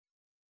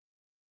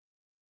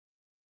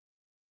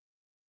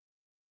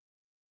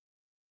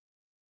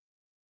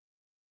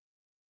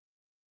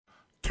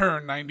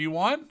Turn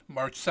 91,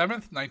 March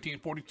 7th,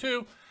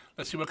 1942.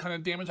 Let's see what kind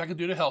of damage I can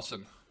do to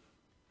Hellsen.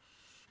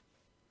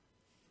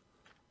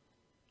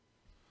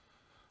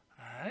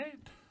 Alright.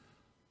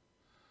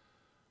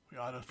 We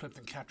auto-flipped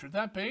and captured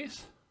that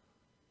base.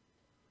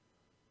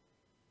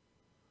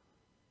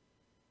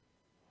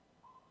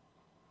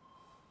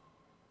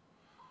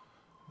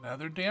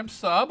 Another damn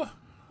sub.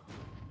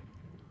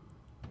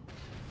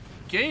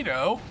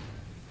 Gato.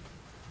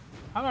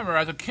 I remember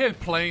as a kid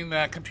playing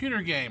that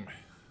computer game.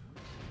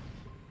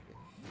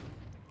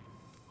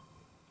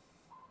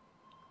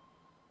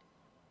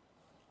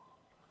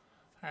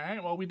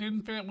 Alright, well we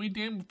didn't fail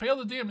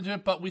to damage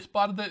it, but we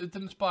spotted that it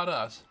didn't spot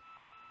us.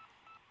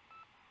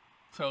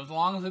 So as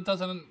long as it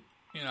doesn't,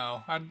 you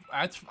know,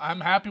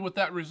 I'm happy with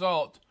that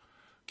result.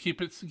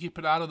 Keep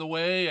it out of the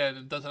way and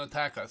it doesn't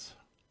attack us.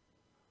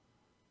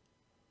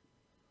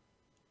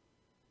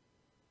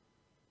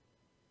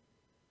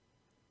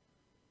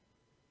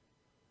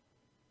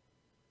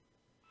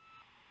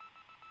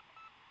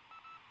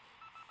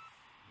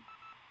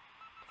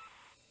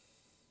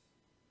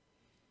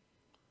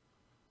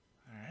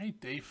 Alright,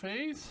 day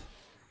phase.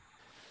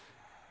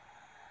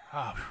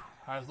 Oh,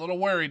 I was a little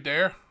worried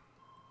there.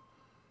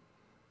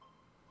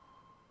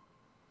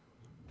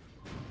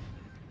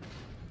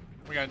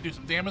 We gotta do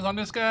some damage on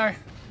this guy.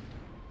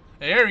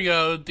 There we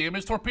go.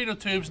 Damage torpedo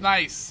tubes.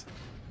 Nice.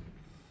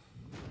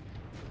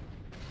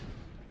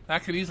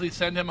 That could easily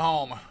send him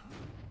home.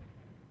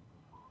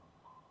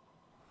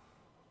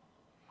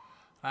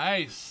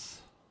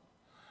 Nice.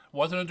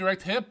 Wasn't a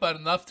direct hit, but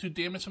enough to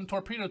damage some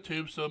torpedo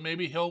tubes, so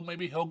maybe he'll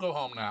go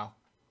home now.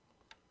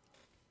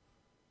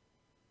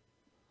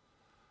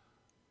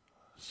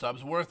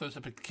 Sub's worthless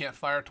if it can't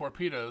fire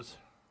torpedoes.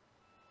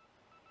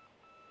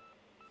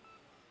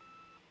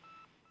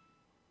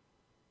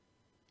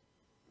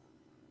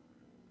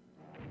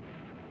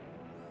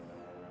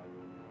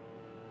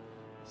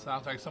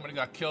 Sounds like somebody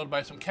got killed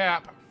by some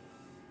cap.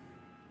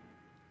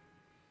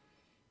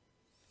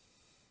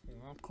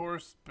 Of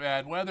course,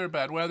 bad weather,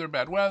 bad weather,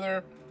 bad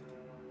weather.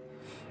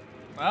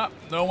 Ah,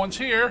 no one's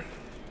here.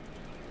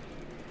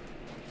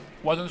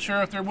 Wasn't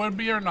sure if there would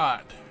be or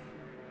not.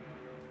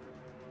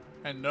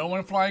 And no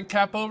one flying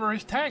cap over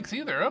his tanks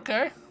either.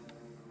 Okay.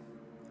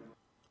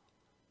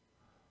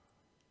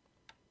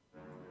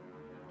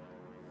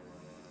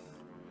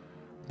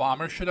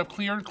 Bombers should have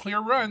clear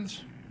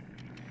runs.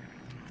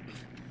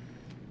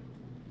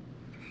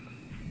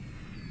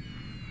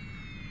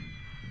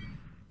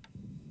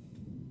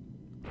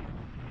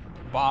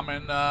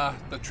 Bombing the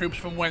troops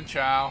from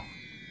Wenchow.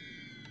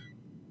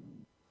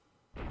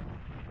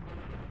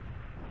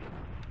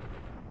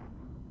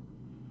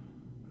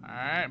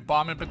 Alright,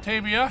 bombing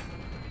Batavia.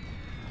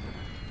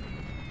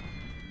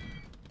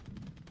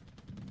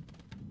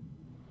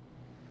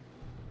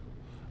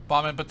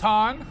 Bombing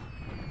Bataan.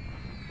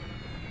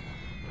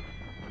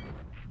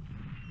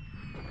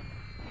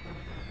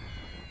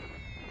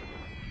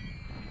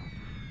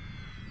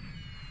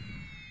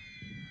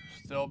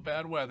 Still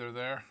bad weather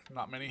there.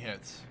 Not many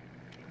hits.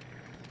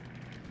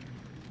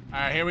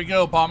 Alright, here we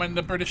go. Bombing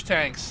the British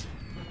tanks.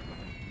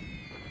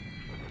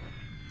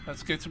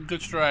 Let's get some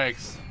good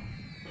strikes.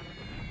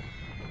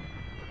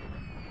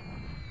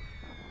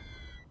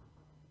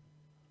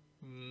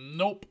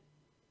 Nope.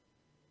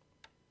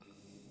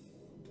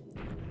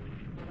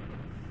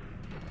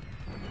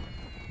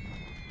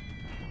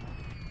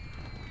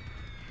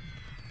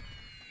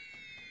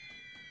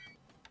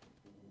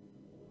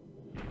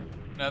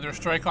 Another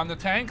strike on the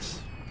tanks.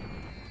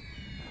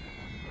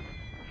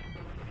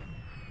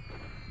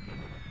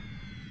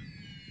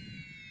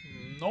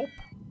 Nope.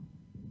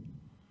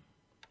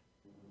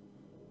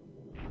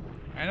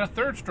 And a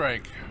third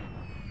strike.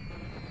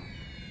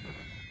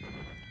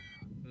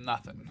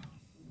 Nothing.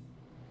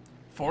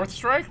 Fourth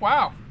strike?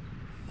 Wow.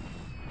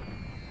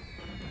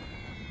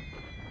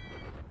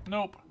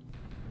 Nope.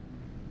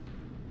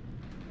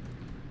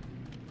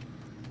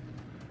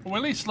 Well,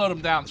 at least slowed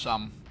them down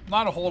some.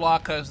 Not a whole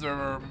lot because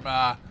they're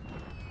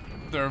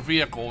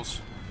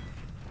vehicles.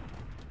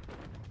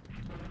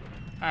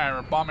 Alright,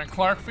 we're bombing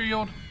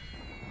Clarkfield.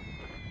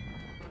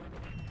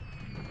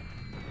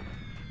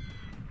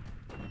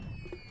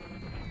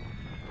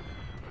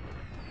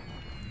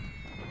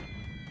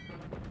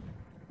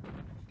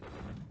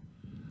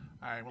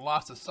 Alright, we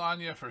lost to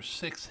Sonya for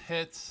 6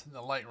 hits in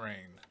the light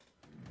rain.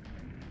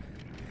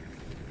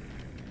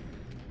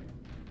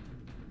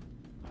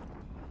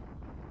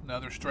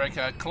 Another strike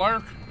at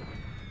Clark.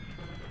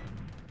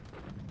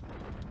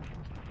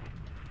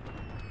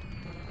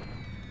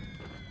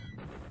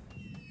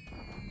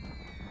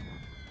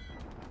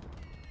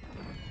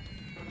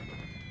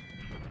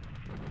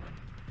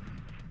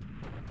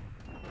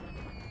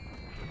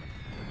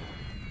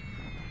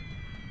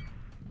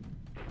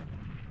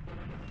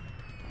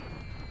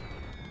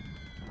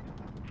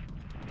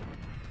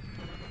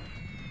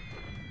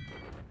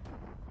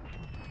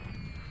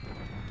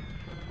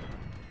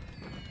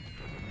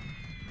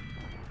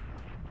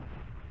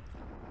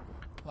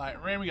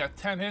 Light rain, we got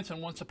 10 hits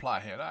and 1 supply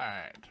hit.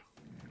 Alright.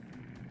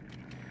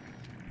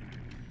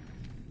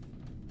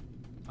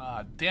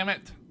 Ah, damn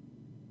it.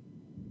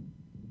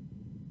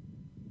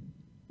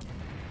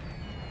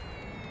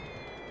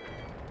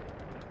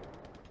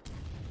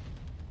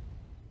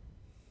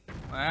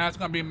 That's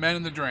going to be men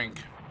in the drink.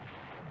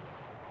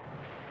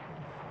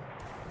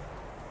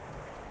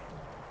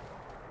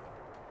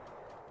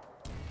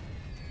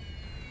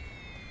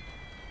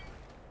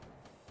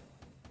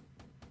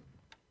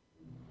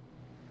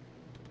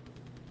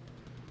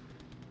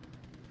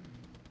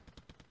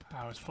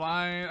 I was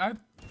flying.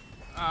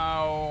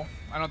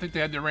 I don't think they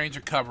had the range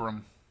to cover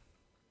them.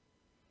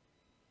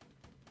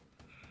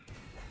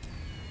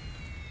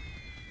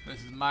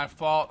 This is my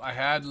fault. I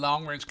had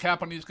long range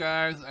cap on these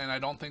guys, and I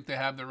don't think they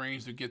have the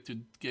range to get to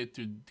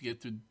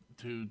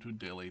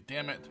Dilly.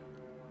 Damn it.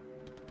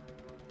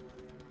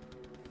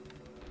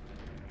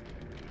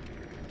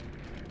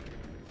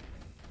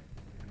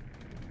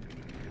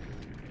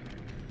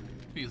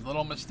 These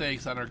little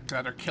mistakes that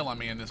are killing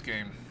me in this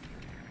game.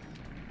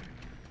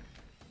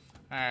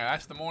 Alright,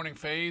 that's the morning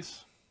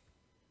phase.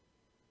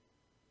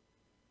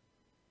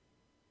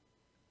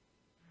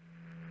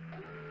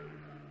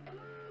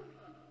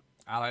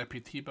 Allied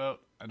PT boat?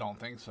 I don't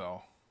think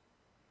so.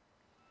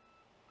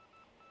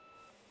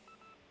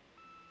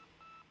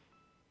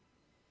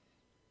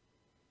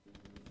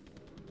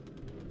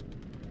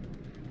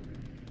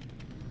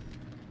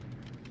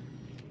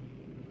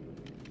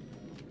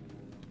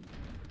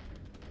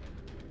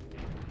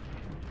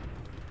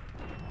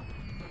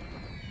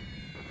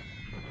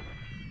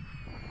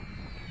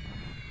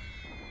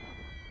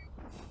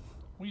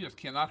 We just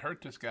cannot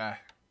hurt this guy.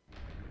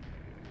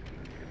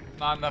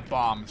 Not enough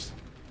bombs.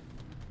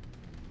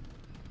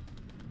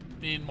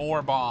 Need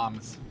more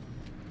bombs.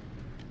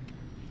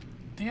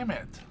 Damn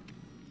it.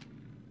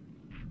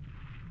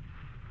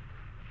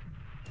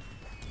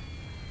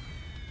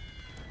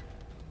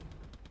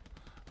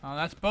 Oh,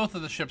 that's both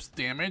of the ships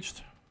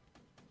damaged.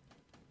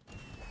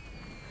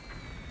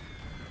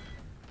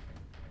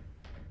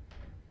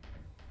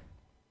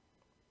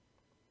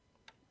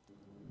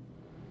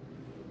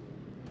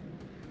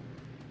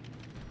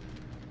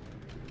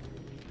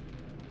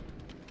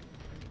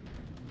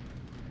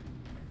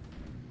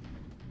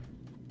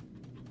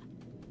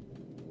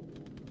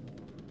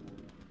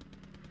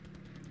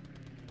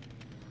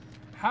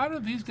 How do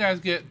these guys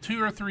get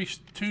two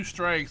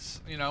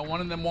strikes, you know, one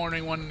in the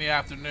morning, one in the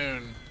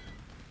afternoon,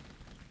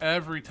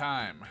 every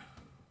time?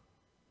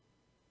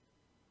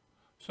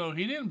 So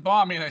he didn't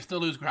bomb me and I still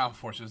lose ground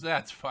forces.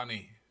 That's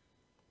funny.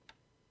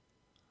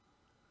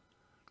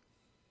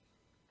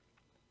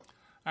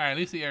 Alright, at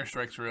least the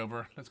airstrikes are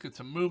over. Let's get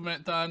some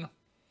movement done.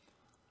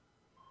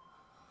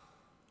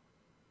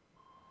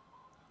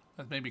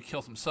 Let's maybe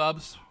kill some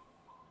subs.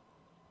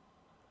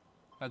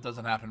 That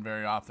doesn't happen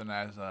very often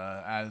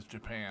as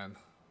Japan.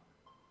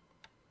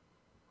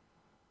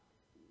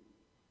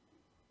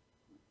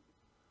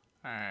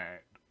 Alright.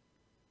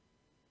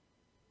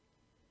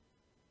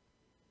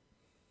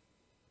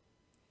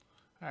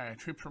 Alright,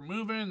 troops are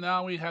moving.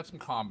 Now we have some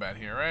combat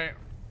here, right?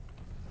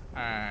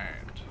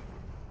 Alright.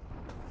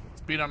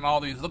 Let's beat on all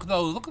these. Look at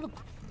those. Look at the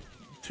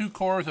 2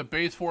 corps, a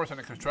base force, and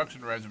a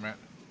construction regiment.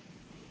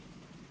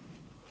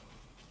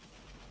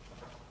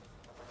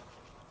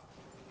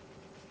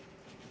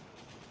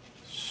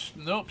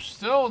 Nope,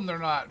 still they're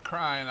not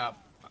crying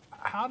up.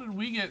 How did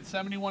we get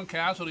 71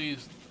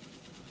 casualties?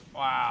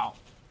 Wow.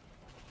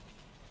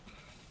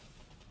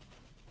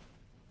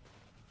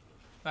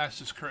 That's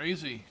just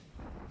crazy.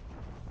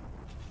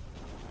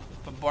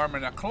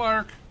 Bombardment at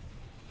Clark.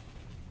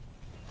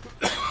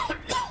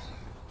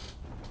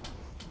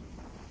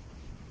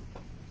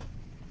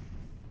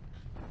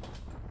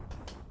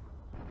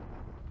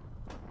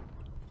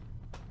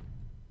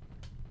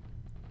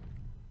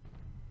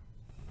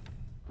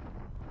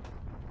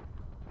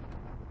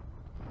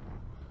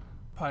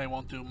 Probably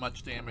won't do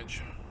much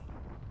damage.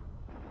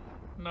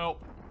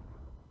 Nope.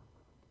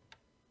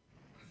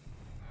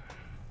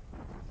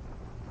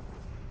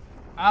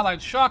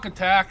 Allied shock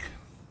attack.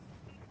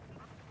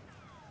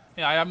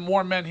 Yeah, I have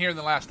more men here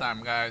than last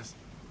time, guys.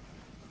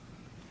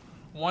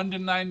 1 to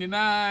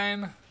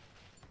 99.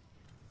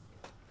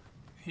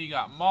 He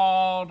got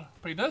mauled.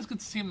 But he does get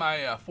to see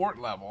my fort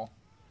level.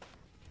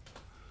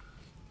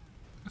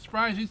 I'm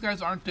surprised these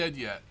guys aren't dead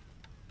yet.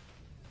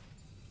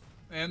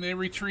 And they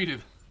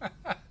retreated.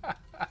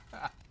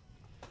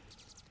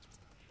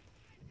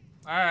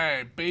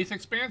 Alright, base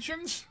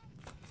expansions.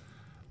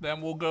 Then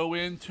we'll go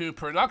into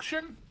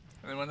production.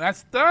 And when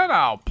that's done,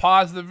 I'll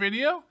pause the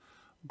video,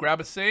 grab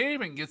a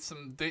save, and get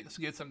some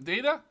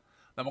data.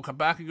 Then we'll come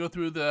back and go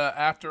through the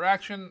after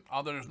action,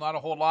 although there's not a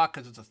whole lot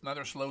because it's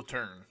another slow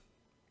turn.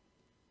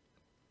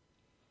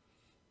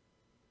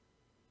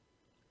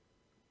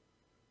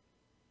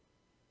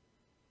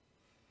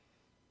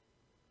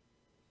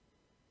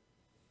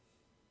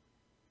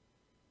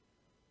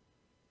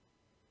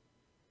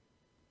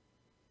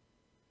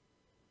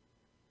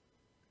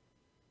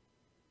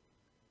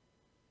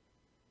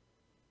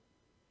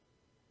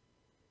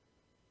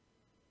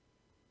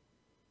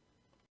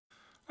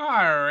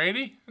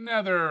 Alrighty,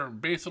 another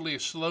basically a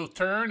slow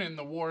turn in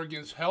the war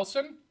against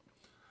Hellsen.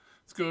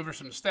 Let's go over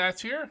some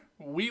stats here.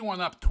 We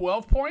went up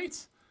 12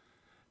 points.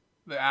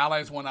 The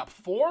Allies went up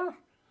 4.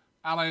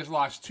 Allies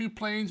lost 2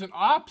 planes in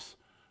ops.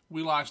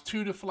 We lost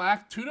 2 to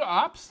flak, 2 to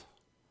ops.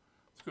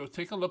 Let's go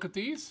take a look at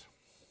these.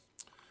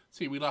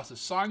 See, we lost a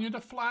Sonya to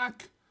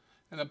flak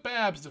and a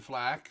Babs to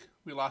flak.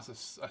 We lost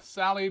a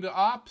Sally to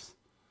ops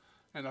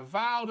and a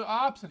Val to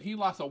ops, and he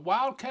lost a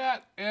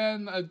Wildcat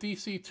and a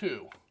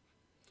DC-2.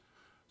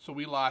 So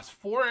we lost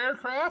 4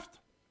 aircraft,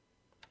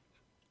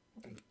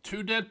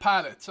 2 dead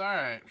pilots. All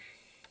right.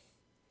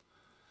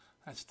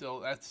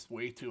 That's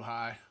way too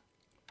high.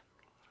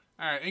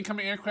 All right,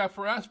 incoming aircraft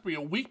for us. Be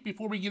a week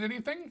before we get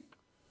anything.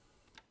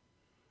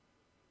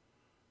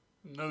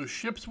 No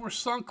ships were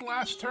sunk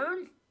last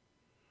turn.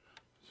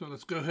 So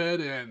let's go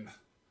ahead and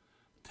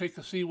take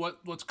a see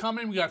what's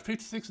coming. We got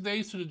 56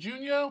 days to the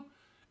Junio,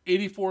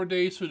 84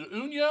 days to the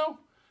Unio.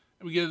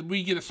 And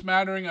we get a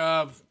smattering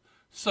of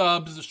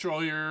subs,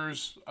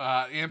 destroyers,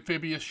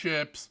 amphibious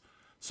ships,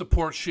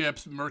 support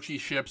ships,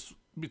 merchant ships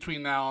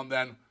between now and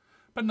then,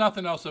 but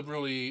nothing else of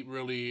really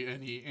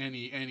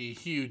any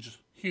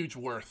huge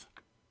worth.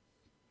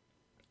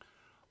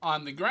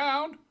 On the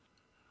ground,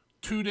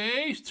 2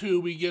 days till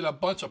we get a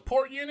bunch of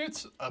port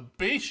units, a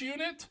base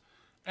unit,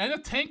 and a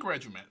tank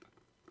regiment.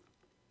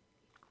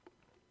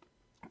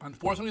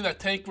 Unfortunately, that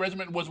tank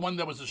regiment was one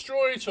that was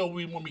destroyed, so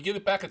when we get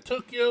it back at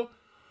Tokyo,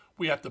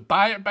 we have to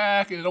buy it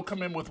back, and it'll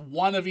come in with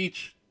 1 of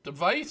each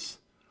device.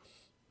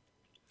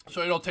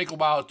 So it'll take a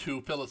while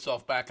to fill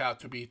itself back out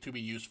to be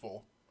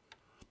useful.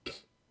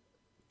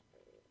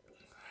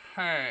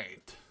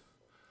 Alright.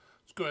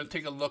 Let's go ahead and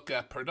take a look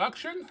at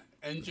production,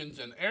 engines,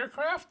 and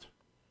aircraft.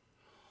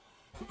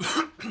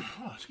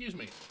 Oh, excuse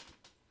me.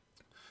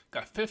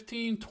 Got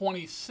 15,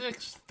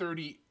 26,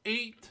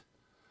 38,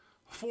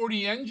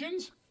 40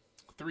 engines,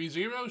 3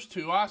 zeros,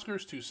 2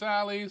 Oscars, 2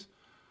 Sallys,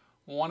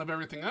 1 of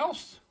everything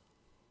else.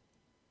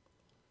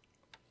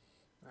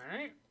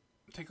 Alright,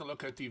 take a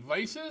look at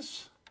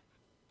devices.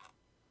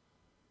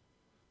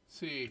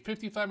 See,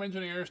 55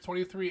 engineers,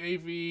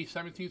 23 AV,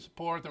 17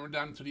 support, then we're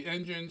down to the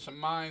engines, some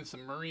mines,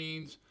 some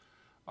marines,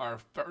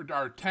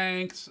 our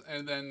tanks,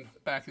 and then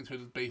back into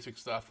the basic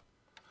stuff.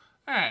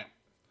 Alright,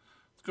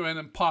 let's go ahead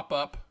and pop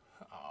up.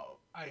 Oh,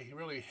 I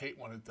really hate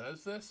when it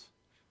does this.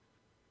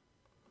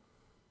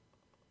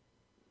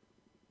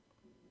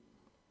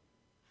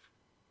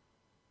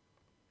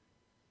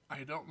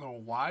 I don't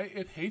know why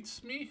it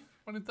hates me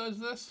when it does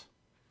this.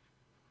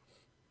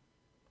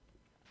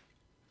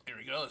 Here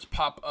we go. Let's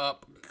pop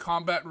up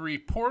Combat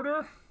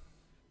Reporter.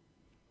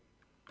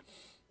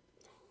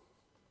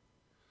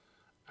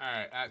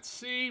 Alright, at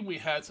sea, we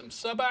had some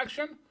sub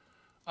action.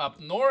 Up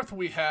north,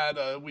 we found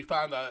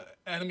an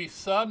enemy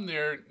sub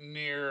near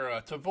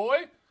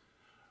Tavoy.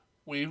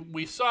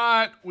 We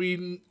saw it.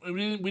 We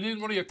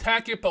didn't really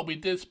attack it, but we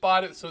did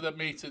spot it, so that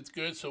makes it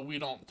good, so we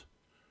don't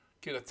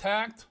get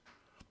attacked.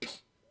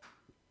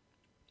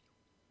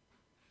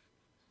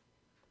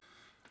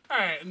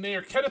 Alright,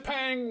 near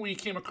Ketapang, we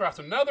came across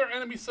another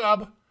enemy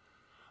sub.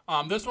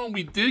 This one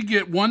we did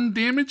get 1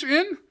 damage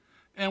in,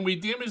 and we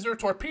damaged their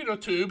torpedo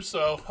tube,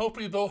 so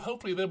hopefully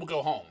they will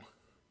go home.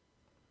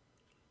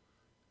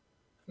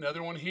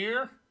 Another one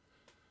here,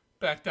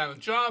 back down to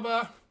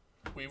Java.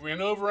 We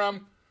ran over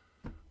him.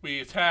 We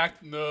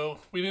attacked. No,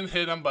 we didn't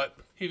hit him, but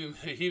he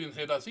didn't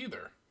hit us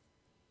either.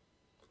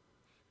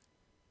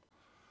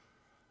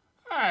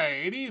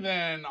 Alrighty,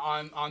 then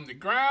on the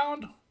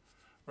ground,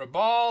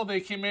 Rabal,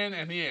 they came in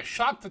and they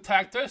shocked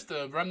attacked us,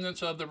 the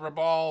remnants of the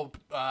Rabal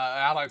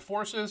allied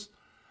forces.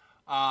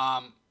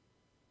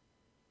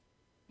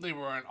 They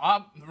were in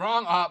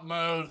wrong op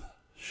mode,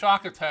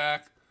 shock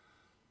attack.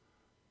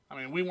 I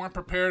mean, we weren't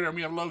prepared and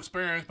we had low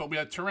experience, but we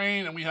had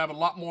terrain and we have a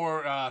lot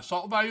more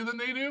assault value than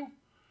they do.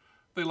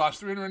 They lost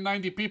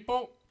 390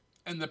 people,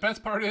 and the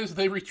best part is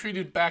they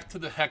retreated back to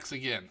the Hex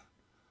again.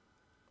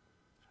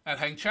 At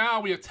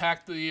Hangzhou, we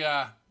attacked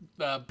the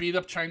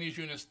beat-up Chinese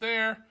units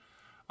there.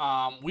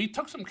 We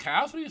took some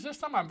casualties this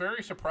time. I'm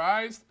very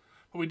surprised,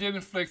 but we did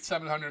inflict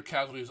 700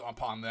 casualties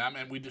upon them,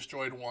 and we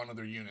destroyed 1 of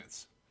their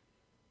units.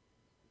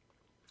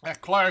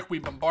 At Clark, we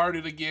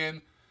bombarded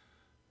again.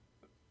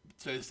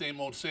 So same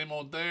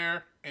old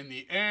there. In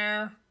the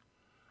air,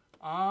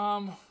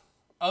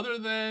 other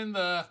than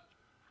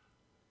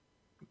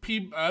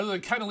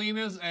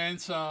Catalinas and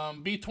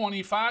some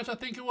B-25s, I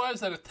think it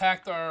was, that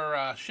attacked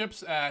our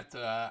ships at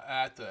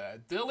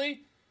Dili.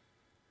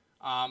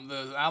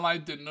 The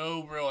Allied did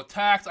no real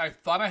attacks. I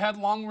thought I had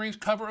long-range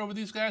cover over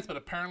these guys, but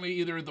apparently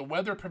either the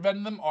weather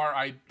prevented them or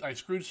I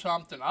screwed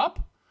something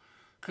up,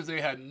 because they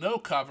had no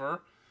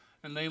cover,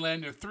 and they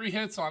landed 3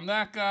 hits on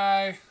that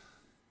guy.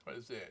 What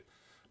is it?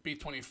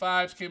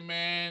 B-25s came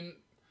in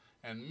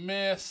and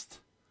missed.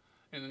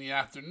 And in the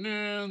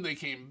afternoon, they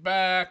came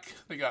back.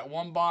 They got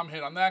 1 bomb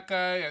hit on that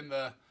guy, and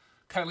the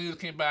Catalina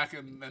came back,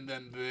 and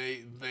then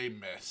they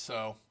missed.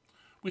 So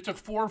we took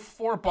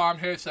four bomb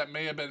hits that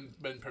may have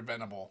been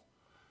preventable.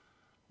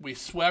 We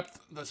swept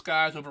the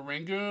skies over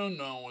Rangoon.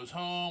 No one was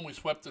home. We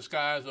swept the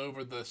skies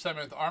over the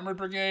 7th Armored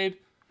Brigade.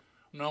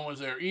 No one was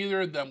there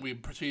either. Then we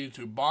proceeded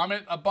to bomb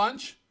it a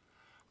bunch.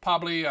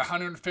 Probably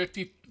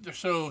 150 or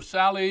so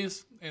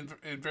Sallys in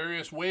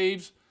various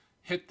waves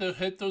hit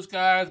those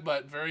guys,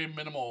 but very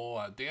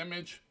minimal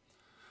damage.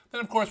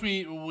 Then, of course,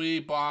 we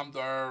bombed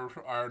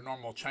our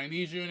normal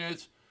Chinese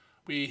units.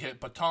 We hit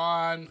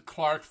Bataan,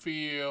 Clark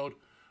Field.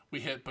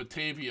 We hit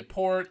Batavia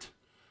Port.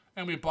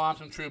 And we bombed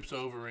some troops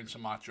over in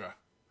Sumatra.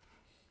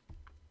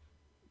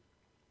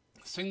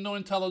 Signal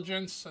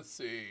intelligence. Let's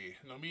see.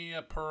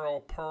 Nomia, Pearl.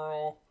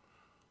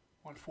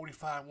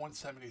 145,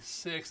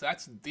 176.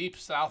 That's deep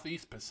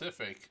Southeast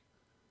Pacific.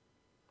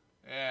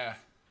 Yeah.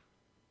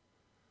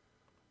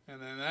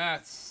 And then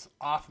that's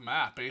off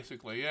map,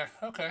 basically. Yeah,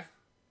 okay.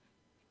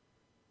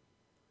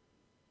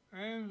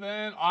 And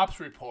then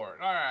ops report.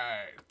 All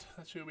right.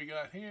 That's who we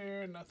got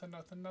here. Nothing.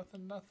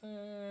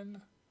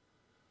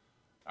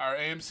 Our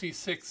AMC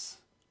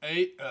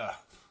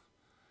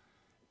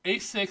 86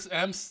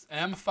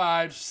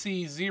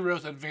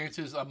 M5C0s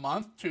advances a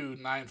month to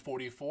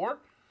 944.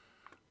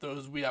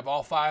 Those we have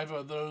all 5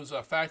 of those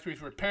factories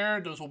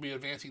repaired. Those will be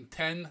advancing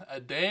 10 a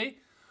day.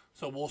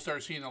 So we'll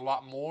start seeing a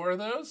lot more of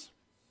those.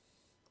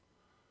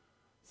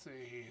 Let's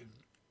see.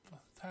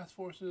 Task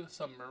forces,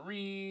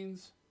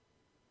 submarines.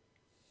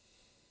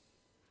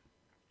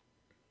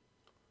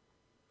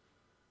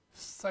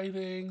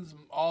 Sightings.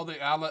 All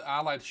the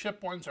allied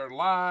ship ones are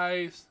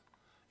lies.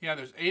 Yeah,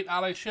 there's 8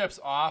 allied ships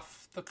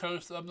off the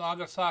coast of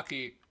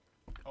Nagasaki.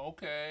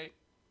 Okay.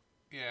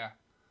 Yeah.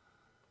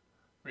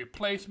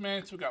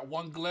 Replacements. We got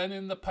 1 Glenn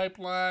in the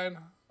pipeline.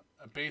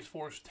 A base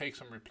force takes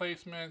some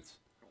replacements.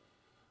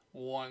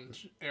 1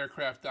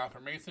 aircraft down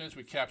for maintenance.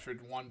 We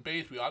captured 1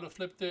 base. We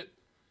auto-flipped it.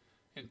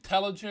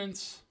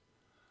 Intelligence.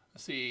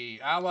 Let's see.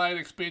 Allied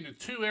expanded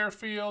 2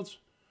 airfields.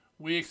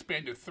 We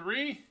expanded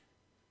 3.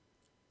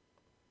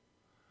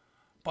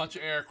 Bunch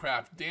of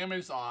aircraft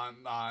damaged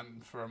on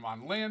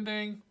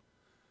landing.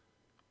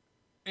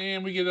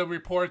 And we get a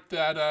report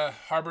that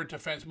Harbor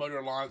Defense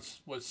Motor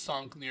Launch was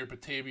sunk near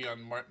Batavia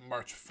on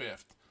March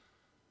 5th.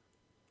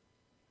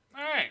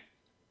 Alright.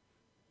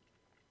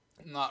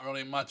 Not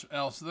really much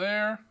else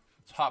there.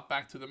 Let's hop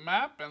back to the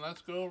map and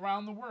let's go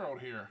around the world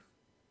here.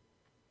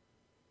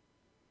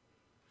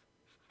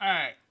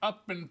 Alright,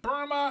 up in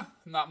Burma,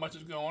 not much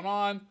is going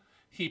on.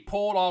 He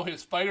pulled all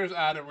his fighters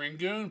out of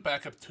Rangoon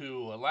back up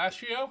to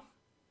Lashio.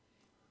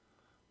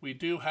 We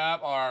do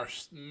have our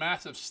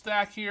massive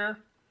stack here.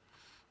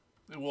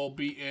 It will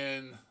be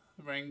in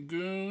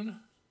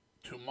Rangoon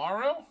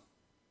tomorrow.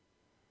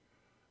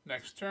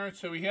 Next turn.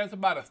 So he has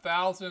about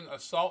 1,000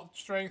 assault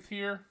strength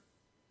here.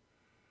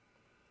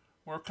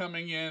 We're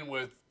coming in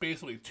with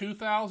basically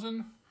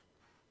 2,000.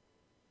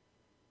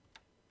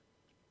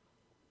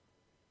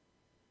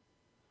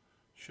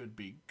 Should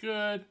be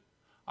good.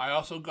 I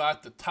also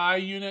got the Thai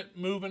unit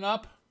moving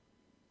up.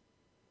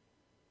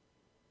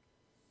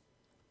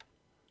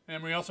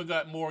 And we also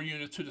got more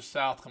units to the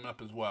south coming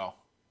up as well.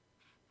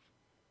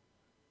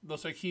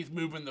 Looks like he's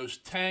moving those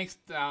tanks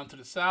down to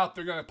the south.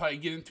 They're going to probably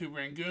get into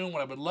Rangoon.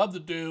 What I would love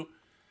to do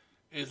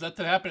is let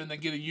that happen and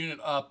then get a unit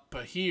up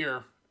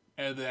here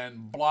and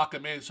then block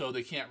them in so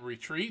they can't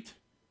retreat.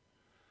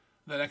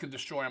 Then I can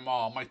destroy them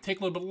all. Might take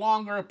a little bit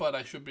longer, but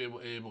I should be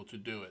able to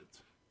do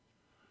it.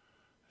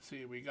 Let's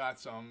see, we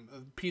got a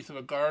piece of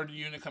a guard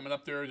unit coming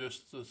up there,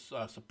 just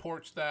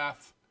support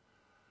staff.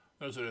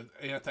 Those are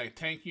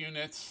anti-tank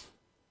units.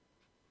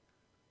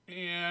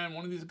 And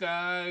one of these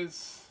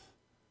guys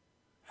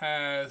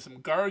has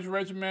some Guards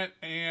Regiment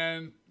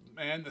and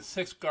the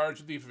 6th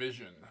Guards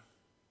Division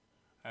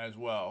as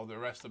well. The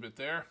rest of it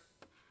there.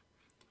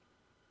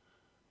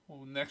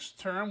 Well, next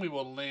turn we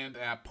will land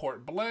at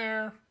Port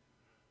Blair.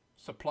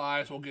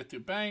 Supplies will get to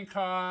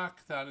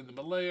Bangkok. Down in the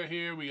Malaya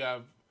here we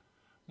have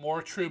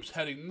more troops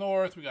heading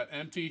north. We got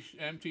empty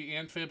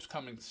amphibs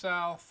coming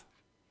south.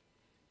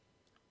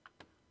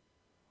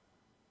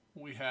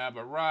 We have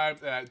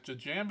arrived at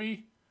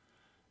Djambi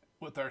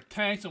with our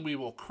tanks, and we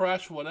will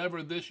crush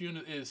whatever this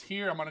unit is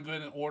here. I'm going to go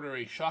ahead and order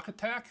a shock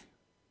attack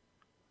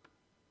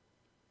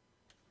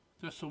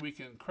just so we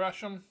can crush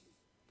them.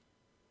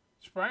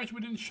 Surprised we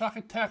didn't shock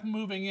attack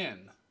moving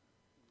in.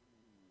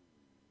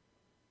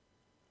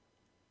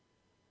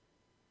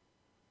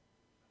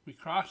 We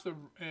crossed a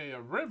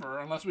river,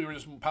 unless we were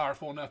just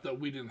powerful enough that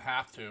we didn't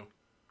have to.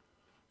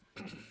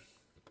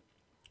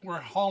 We're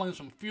hauling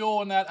some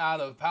fuel in that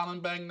out of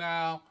Palembang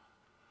now.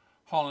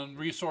 Hauling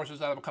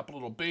resources out of a couple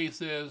little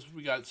bases.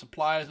 We got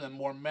supplies and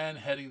more men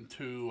heading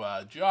to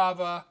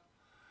Java.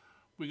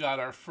 We got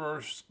our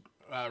first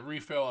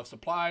refill of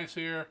supplies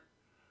here.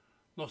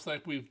 Looks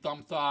like we've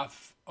dumped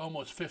off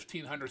almost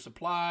 1,500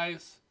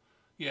 supplies.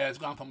 Yeah, it's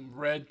gone from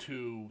red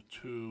to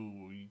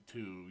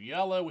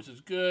yellow, which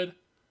is good.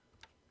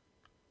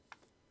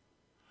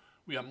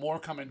 We have more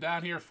coming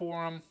down here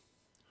for them.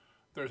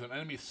 There's an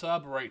enemy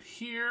sub right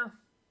here.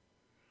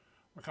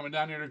 We're coming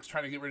down here to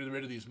try to get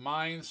rid of these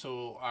mines,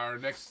 so our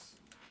next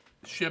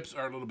ships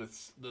are a little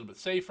bit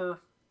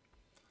safer.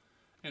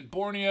 In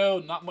Borneo,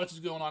 not much is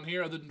going on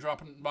here other than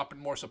dropping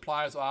more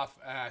supplies off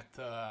at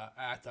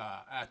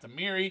the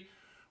Miri,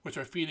 which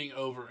are feeding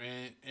over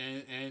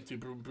into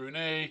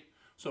Brunei.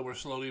 So we're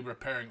slowly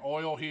repairing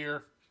oil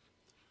here.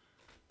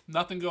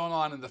 Nothing going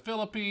on in the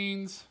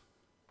Philippines.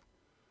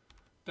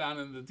 Down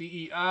in the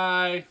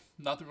DEI,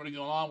 nothing really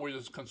going on. We're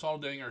just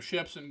consolidating our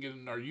ships and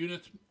getting our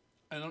units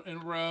in a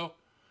row.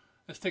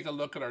 Let's take a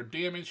look at our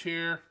damage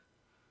here.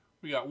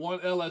 We got one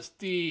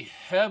LSD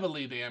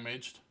heavily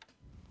damaged.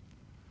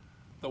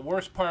 The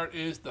worst part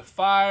is the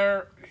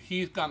fire.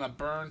 He's gonna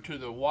burn to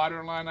the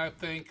water line, I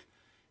think.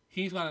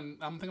 I'm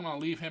thinking I'm gonna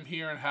leave him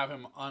here and have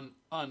him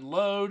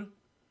unload.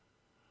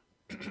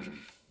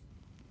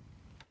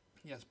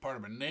 He has part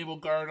of a naval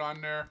guard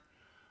on there.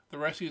 The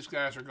rest of these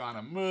guys are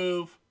gonna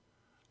move.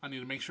 I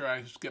need to make sure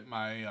I just get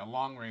my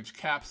long-range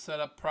cap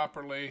set up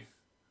properly.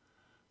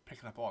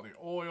 Picking up all the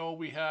oil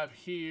we have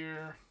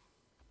here.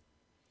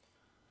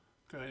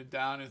 Going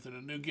down into the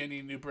New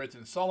Guinea, New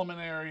Britain, Solomon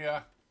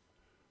area.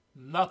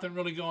 Nothing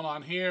really going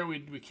on here. We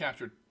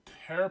captured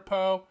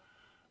Terpo,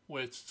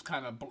 which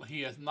kind of,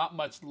 he has not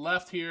much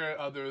left here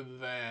other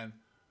than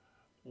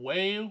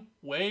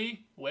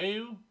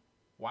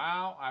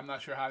Wow. I'm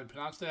not sure how to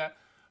pronounce that,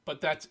 but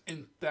that's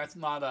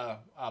not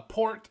a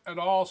port at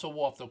all. So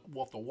we'll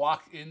have to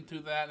walk into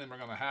that, and we're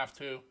gonna have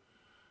to.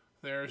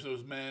 There's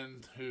those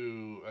men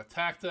who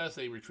attacked us.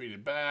 They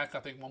retreated back,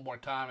 I think, one more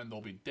time, and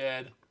they'll be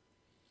dead.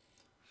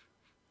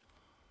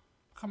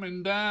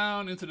 Coming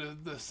down into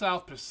the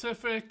South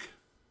Pacific.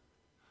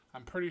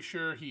 I'm pretty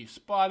sure he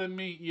spotted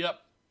me. Yep.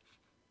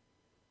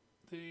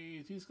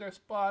 These guys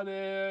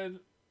spotted.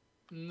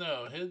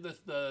 No,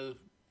 the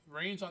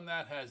range on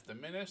that has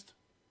diminished.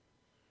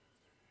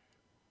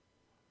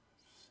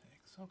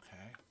 6,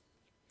 okay.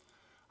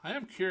 I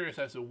am curious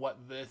as to what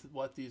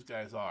these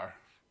guys are.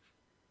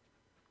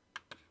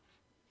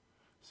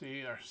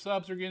 See, our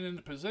subs are getting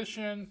into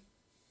position.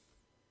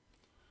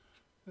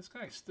 This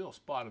guy's still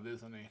spotted,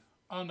 isn't he?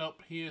 Oh,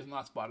 nope, he is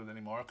not spotted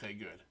anymore. Okay,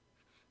 good.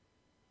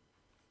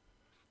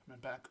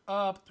 Coming back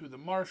up through the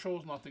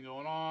marshals, nothing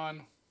going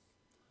on.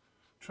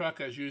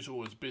 Truck, as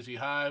usual, is busy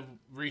hive.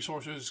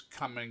 Resources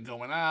coming,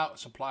 going out.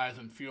 Supplies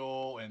and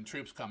fuel and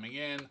troops coming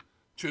in.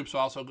 Troops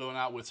also going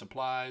out with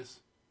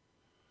supplies.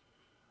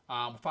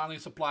 Finally,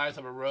 supplies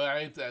have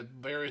arrived at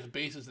various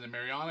bases in the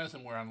Marianas,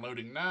 and we're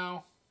unloading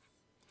now.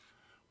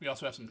 We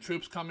also have some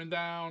troops coming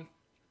down.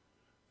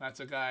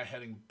 That's a guy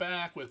heading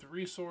back with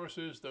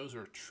resources. Those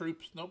are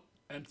troops. Nope.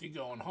 Empty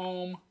going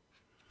home.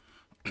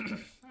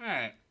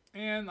 Alright.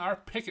 And our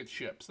picket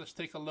ships. Let's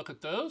take a look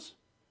at those.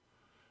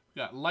 We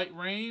got light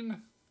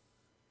rain.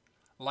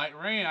 Light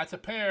rain. That's a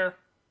pair.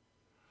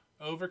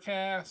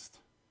 Overcast.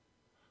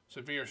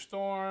 Severe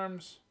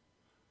storms.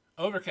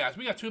 Overcast.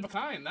 We got two of a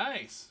kind.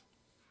 Nice.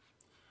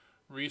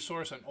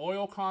 Resource and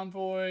oil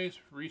convoys.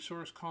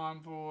 Resource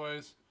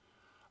convoys.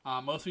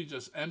 Mostly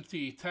just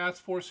empty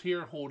task force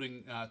here,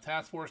 holding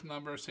task force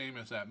numbers, same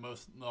as at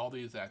all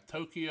these at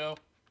Tokyo.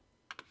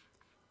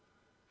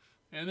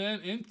 And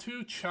then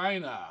into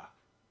China.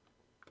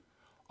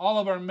 All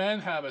of our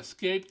men have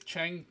escaped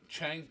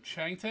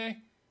Changte.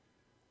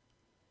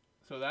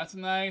 So that's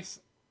nice.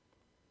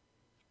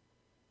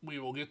 We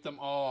will get them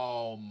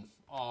all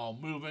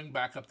moving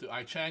back up to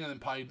Aichang and then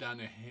probably down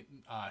to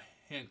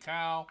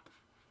Hankow.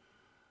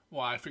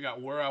 Well, I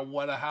forgot what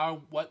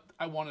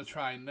I want to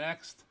try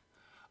next.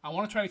 I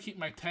want to try to keep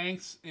my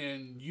tanks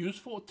in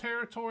useful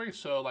territory,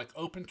 so like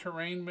open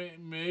terrain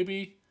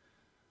maybe.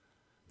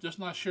 Just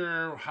not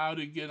sure how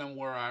to get them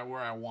where I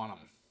want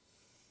them.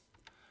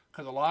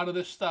 Because a lot of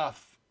this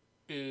stuff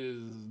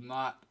is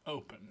not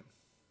open.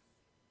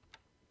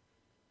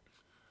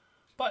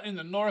 But in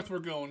the north, we're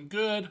going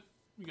good.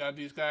 We got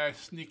these guys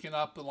sneaking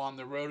up along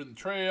the road and the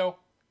trail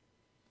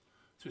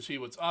to see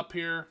what's up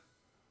here.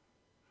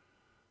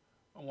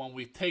 And when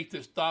we take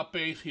this dot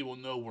base, he will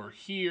know we're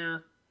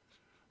here.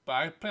 But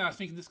I plan on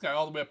sneaking this guy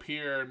all the way up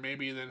here and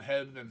maybe then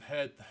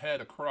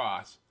head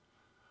across.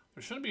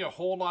 There shouldn't be a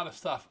whole lot of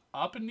stuff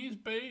up in these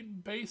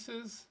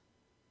bases.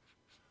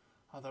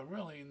 Although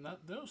really,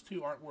 those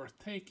two aren't worth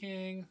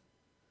taking.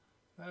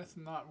 That's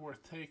not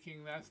worth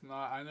taking. That's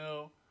not. I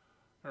know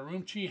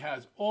Urumqi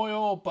has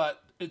oil,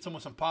 but it's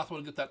almost impossible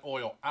to get that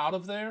oil out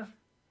of there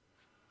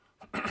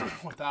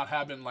without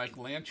having like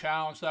land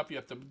chow and stuff. You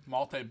have to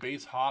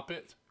multi-base hop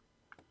it.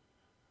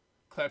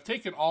 Because I've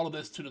taken all of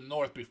this to the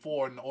north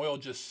before, and the oil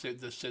just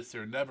sits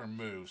there, never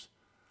moves.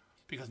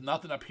 Because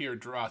nothing up here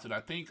draws it. I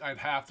think I'd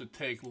have to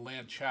take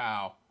land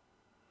chow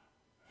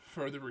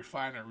for the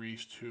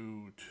refineries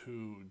to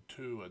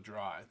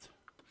draw it.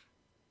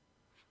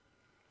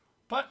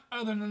 But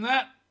other than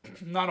that,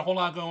 not a whole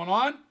lot going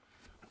on.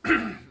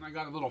 I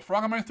got a little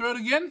frog in my throat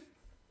again.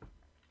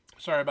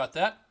 Sorry about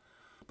that.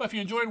 But if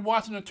you enjoyed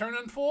watching the turn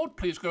unfold,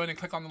 please go ahead and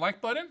click on the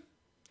like button.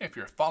 If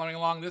you're following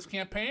along this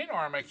campaign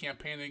or my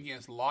campaign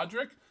against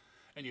Lodric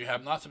and you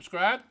have not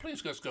subscribed,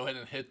 please just go ahead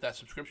and hit that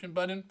subscription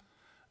button.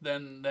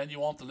 Then you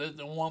won't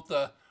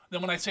then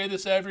when I say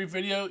this every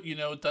video, you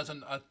know it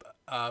doesn't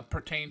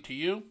pertain to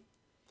you.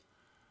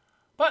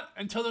 But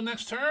until the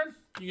next turn,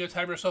 you guys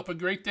have yourself a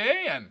great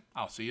day, and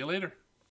I'll see you later.